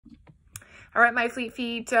All right, my Fleet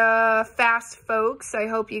Feet fast folks, I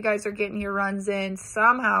hope you guys are getting your runs in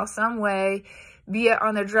somehow, some way, be it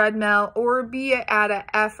on the treadmill or be it at an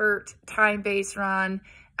effort time-based run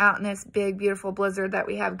out in this big, beautiful blizzard that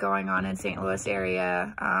we have going on in St. Louis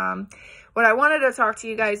area. What I wanted to talk to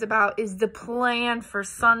you guys about is the plan for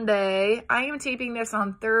Sunday. I am taping this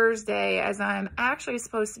on Thursday as I'm actually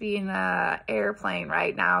supposed to be in an airplane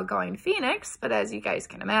right now going to Phoenix, but as you guys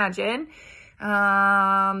can imagine,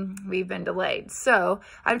 we've been delayed. So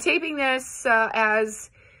I'm taping this as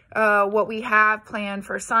what we have planned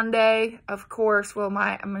for Sunday. Of course, we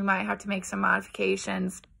might have to make some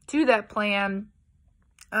modifications to that plan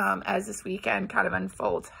as this weekend kind of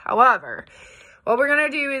unfolds. However, what we're going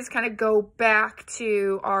to do is kind of go back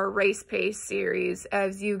to our race pace series.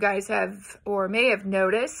 As you guys have or may have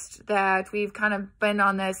noticed that we've kind of been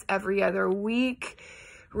on this every other week,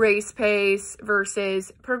 race pace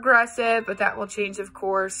versus progressive, but that will change, of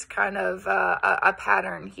course, kind of a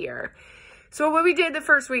pattern here. So what we did the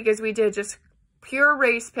first week is we did just pure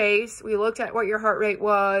race pace. We looked at what your heart rate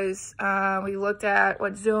was. We looked at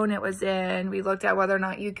what zone it was in. We looked at whether or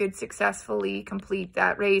not you could successfully complete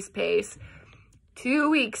that race pace. 2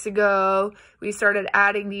 weeks ago, we started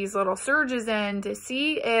adding these little surges in to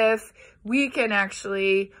see if we can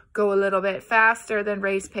actually go a little bit faster than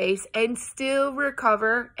race pace and still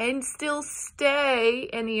recover and still stay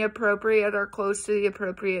in the appropriate or close to the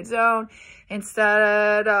appropriate zone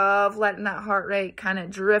instead of letting that heart rate kind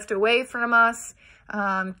of drift away from us,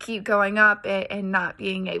 keep going up and not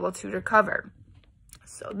being able to recover.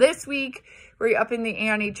 So this week, we're upping the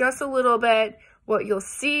ante just a little bit. What you'll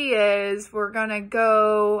see is we're going to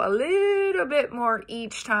go a little bit more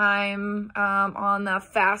each time on the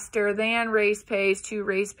faster than race pace to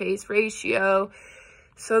race pace ratio.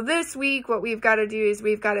 So this week, what we've got to do is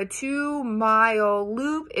we've got a 2-mile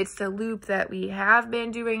loop. It's the loop that we have been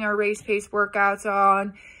doing our race pace workouts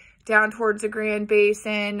on, down towards the Grand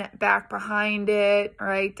Basin, back behind it,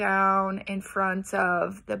 right down in front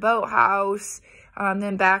of the boathouse,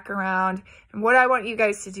 then back around. And what I want you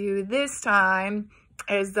guys to do this time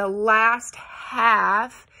is the last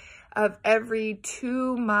half of every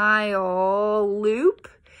 2-mile loop.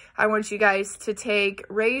 I want you guys to take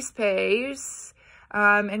race pace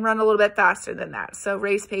and run a little bit faster than that. So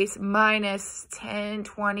race pace minus 10,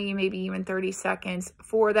 20, maybe even 30 seconds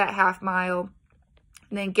for that half mile,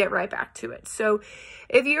 and then get right back to it. So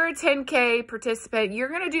if you're a 10K participant, you're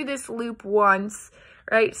going to do this loop once,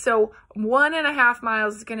 right? So 1.5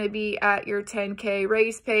 miles is going to be at your 10K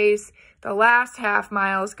race pace. The last half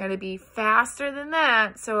mile is going to be faster than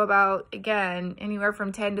that. So about, again, anywhere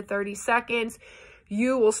from 10 to 30 seconds.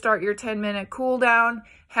 You will start your 10-minute cool down.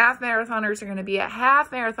 Half marathoners are going to be at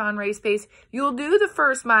half marathon race pace. You'll do the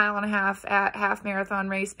first 1.5 miles at half marathon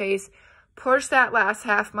race pace. Push that last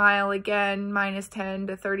half mile again, minus 10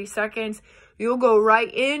 to 30 seconds. You'll go right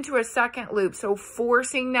into a second loop. So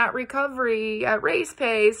forcing that recovery at race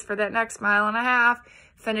pace for that next 1.5 miles,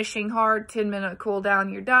 finishing hard, 10-minute cool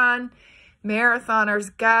down, you're done.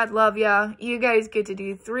 Marathoners, God love ya. You guys get to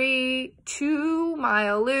do 3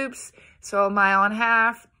 2-mile loops. So 1.5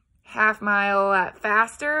 miles, half mile at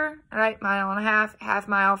faster, right? 1.5 miles, half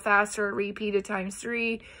mile faster, repeated times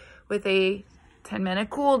 3 with a 10-minute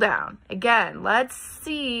cool down. Again, let's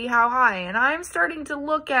see how high. And I'm starting to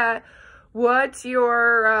look at what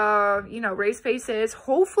your, race pace is.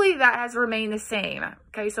 Hopefully that has remained the same.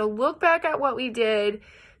 Okay, so look back at what we did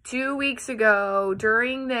 2 weeks ago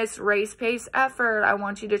during this race pace effort. I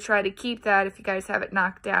want you to try to keep that if you guys have it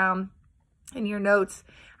knocked down in your notes.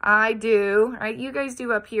 I do, right? You guys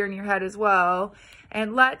do up here in your head as well.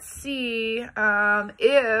 And let's see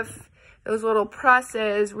if those little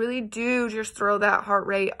presses really do just throw that heart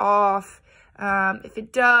rate off. If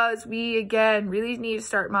it does, we, again, really need to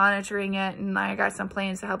start monitoring it. And I got some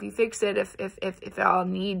plans to help you fix it if all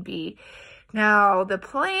need be. Now, the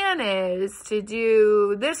plan is to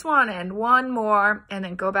do this one and one more and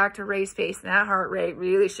then go back to race pace. And that heart rate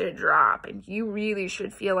really should drop. And you really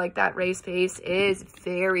should feel like that race pace is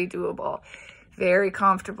very doable, very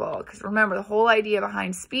comfortable. Because remember, the whole idea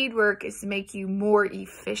behind speed work is to make you more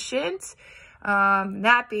efficient.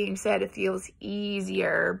 That being said, it feels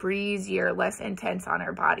easier, breezier, less intense on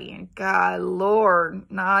our body. And God,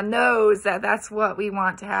 Lord, knows that that's what we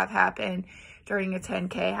want to have happen during a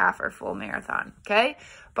 10K, half or full marathon, okay?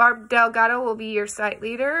 Barb Delgado will be your site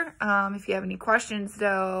leader. If you have any questions,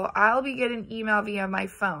 though, I'll be getting an email via my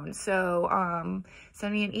phone. So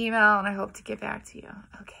send me an email, and I hope to get back to you.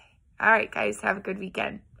 Okay. All right, guys, have a good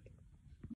weekend.